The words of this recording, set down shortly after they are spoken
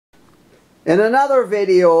In another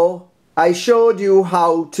video, I showed you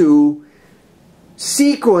how to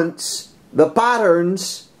sequence the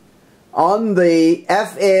patterns on the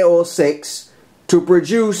FA-06 to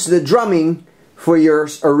produce the drumming for your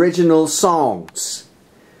original songs.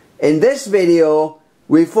 In this video,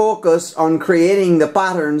 we focus on creating the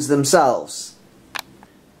patterns themselves.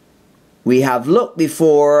 We have looked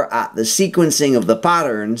before at the sequencing of the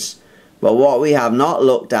patterns, but what we have not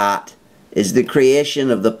looked at is the creation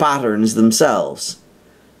of the patterns themselves.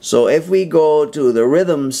 So if we go to the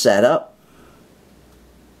rhythm setup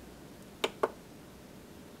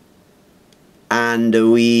and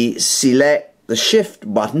we select the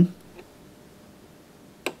shift button,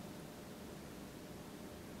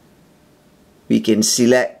 we can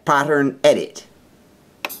select pattern edit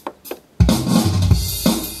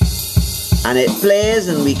and it plays,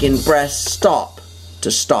 and we can press stop to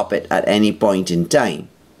stop it at any point in time.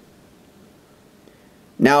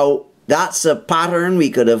 Now that's a pattern. We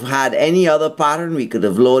could have had any other pattern. We could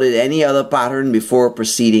have loaded any other pattern before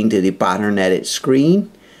proceeding to the pattern edit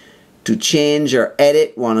screen to change or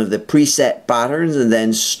edit one of the preset patterns and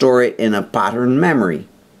then store it in a pattern memory.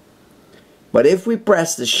 But if we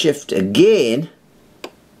press the shift again,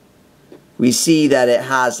 we see that it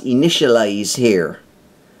has initialize here.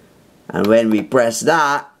 And when we press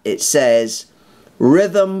that, it says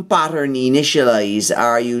rhythm pattern initialize,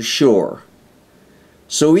 are you sure?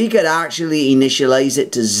 So we could actually initialize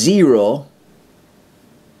it to 0.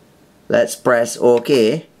 Let's press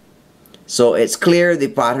OK. So it's cleared the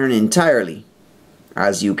pattern entirely,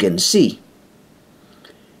 as you can see.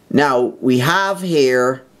 Now we have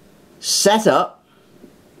here setup,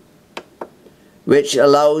 which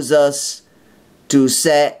allows us to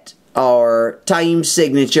set our time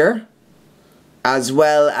signature as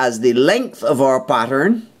well as the length of our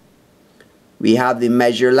pattern. We have the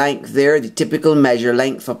measure length there. The typical measure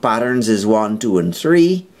length for patterns is 1, 2, and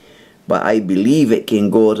 3. But I believe it can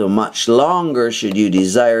go to much longer should you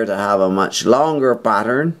desire to have a much longer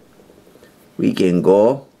pattern. We can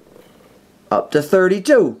go up to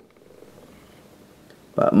 32.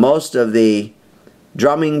 But most of the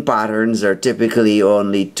drumming patterns are typically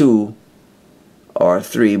only 2 or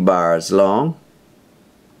 3 bars long.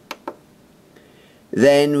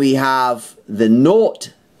 Then we have the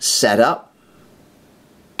note setup,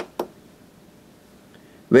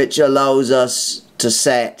 which allows us to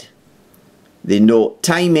set the note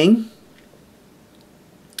timing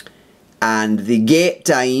and the gate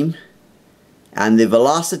time and the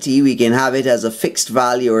velocity. We can have it as a fixed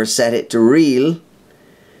value or set it to real,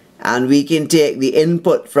 and we can take the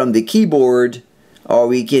input from the keyboard or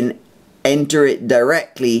we can enter it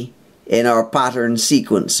directly in our pattern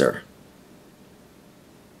sequencer.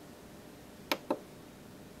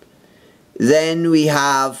 Then we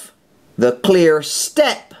have the clear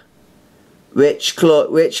step, which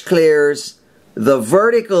clears the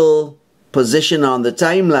vertical position on the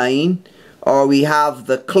timeline, or we have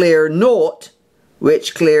the clear note,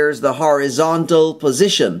 which clears the horizontal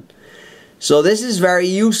position. So this is very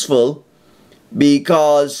useful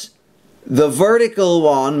because the vertical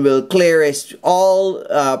one will clear all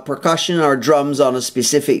percussion or drums on a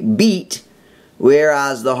specific beat,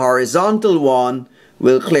 whereas the horizontal one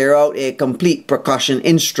will clear out a complete percussion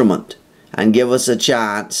instrument and give us a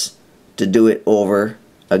chance to do it over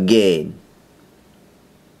again.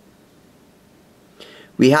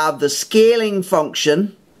 We have the scaling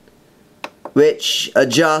function, which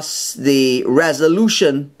adjusts the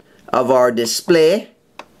resolution of our display.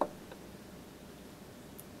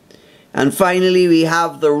 And finally, we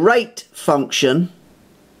have the write function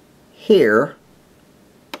here,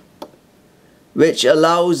 which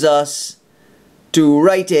allows us to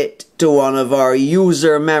write it to one of our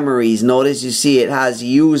user memories. Notice you see it has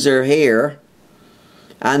user here,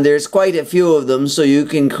 and there's quite a few of them, so you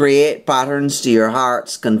can create patterns to your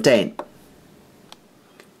heart's content.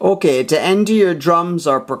 Okay, to enter your drums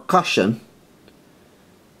or percussion,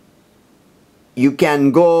 you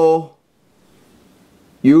can go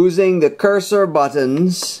using the cursor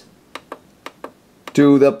buttons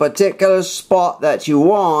to the particular spot that you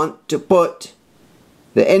want to put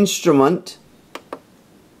the instrument,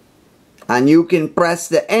 and you can press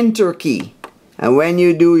the enter key, and when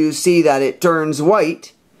you do, you see that it turns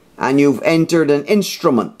white and you've entered an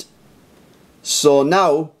instrument. So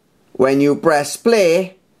now when you press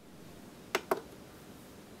play,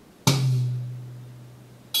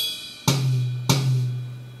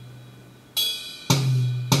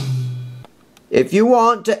 if you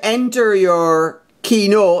want to enter your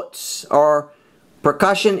keynotes or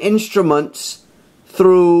percussion instruments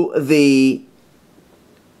through the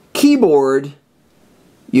keyboard,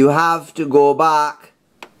 you have to go back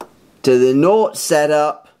to the note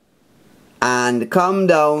setup and come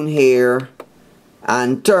down here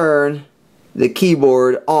and turn the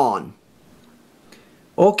keyboard on.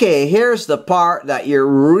 Okay, here's the part that you're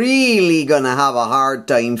really gonna have a hard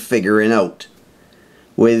time figuring out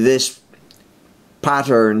with this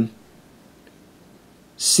pattern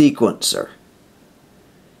sequencer.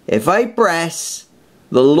 If I press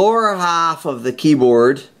the lower half of the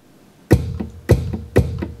keyboard,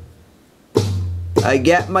 I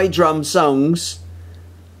get my drum sounds,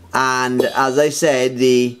 and as I said,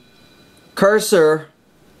 the cursor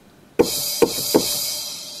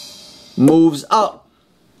moves up,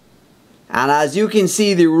 and as you can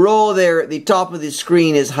see, the row there at the top of the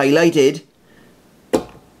screen is highlighted.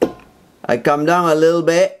 I come down a little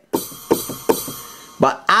bit,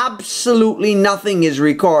 but absolutely nothing is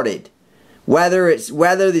recorded, whether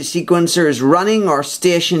the sequencer is running or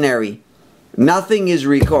stationary. Nothing is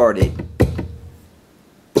recorded.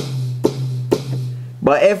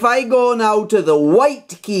 But if I go now to the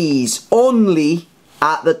white keys only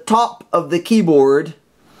at the top of the keyboard,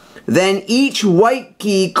 then each white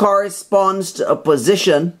key corresponds to a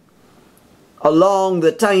position along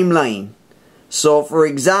the timeline. So for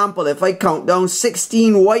example, if I count down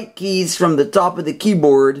 16 white keys from the top of the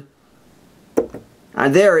keyboard,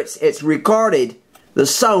 and there it's recorded the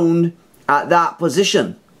sound at that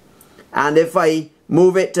position. And if I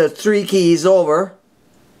move it to 3 keys over,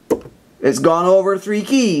 it's gone over 3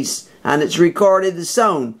 keys and it's recorded the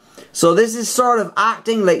sound. So this is sort of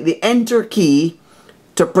acting like the enter key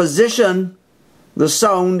to position the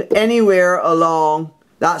sound anywhere along.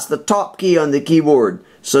 That's the top key on the keyboard.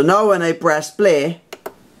 So now when I press play,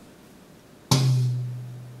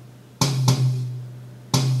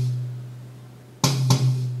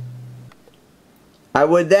 I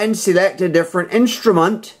would then select a different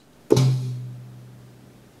instrument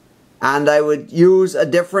and I would use a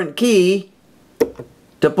different key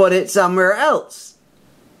to put it somewhere else.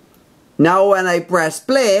 Now when I press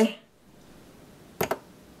play,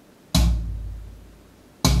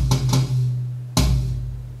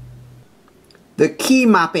 the key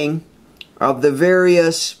mapping of the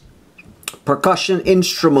various percussion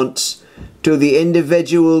instruments to the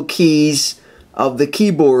individual keys of the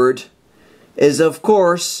keyboard is of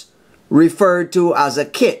course referred to as a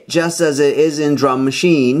kit, just as it is in drum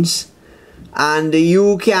machines. And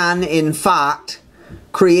you can in fact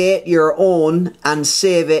create your own and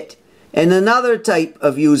save it in another type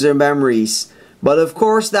of user memories. But of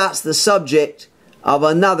course that's the subject of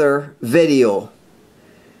another video.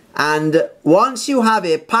 And once you have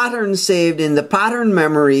a pattern saved in the pattern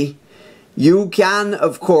memory, you can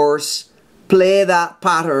of course play that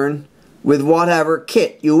pattern with whatever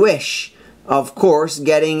kit you wish. Of course,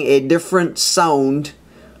 getting a different sound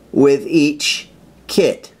with each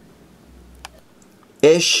kit.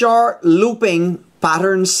 A short looping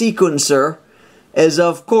pattern sequencer is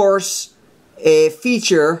of course a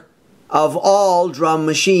feature of all drum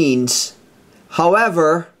machines.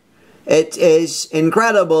 However, it is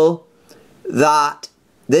incredible that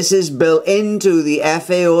this is built into the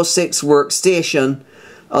FA-06 workstation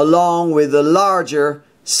along with the larger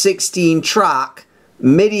 16-track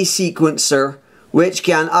MIDI sequencer, which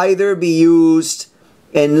can either be used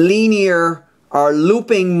in linear or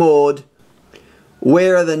looping mode,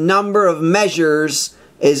 where the number of measures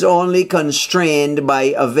is only constrained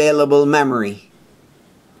by available memory.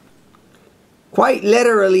 Quite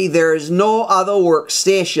literally, there is no other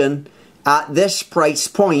workstation at this price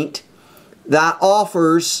point that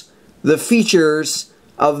offers the features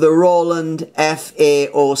of the Roland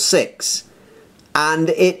FA-06. And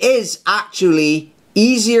it is actually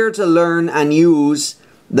easier to learn and use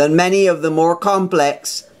than many of the more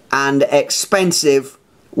complex and expensive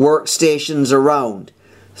workstations around.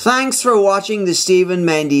 Thanks for watching the Stephen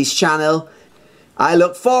Mendes channel. I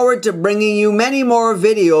look forward to bringing you many more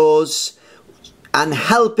videos and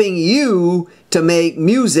helping you to make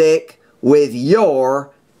music with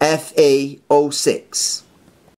your FA-06.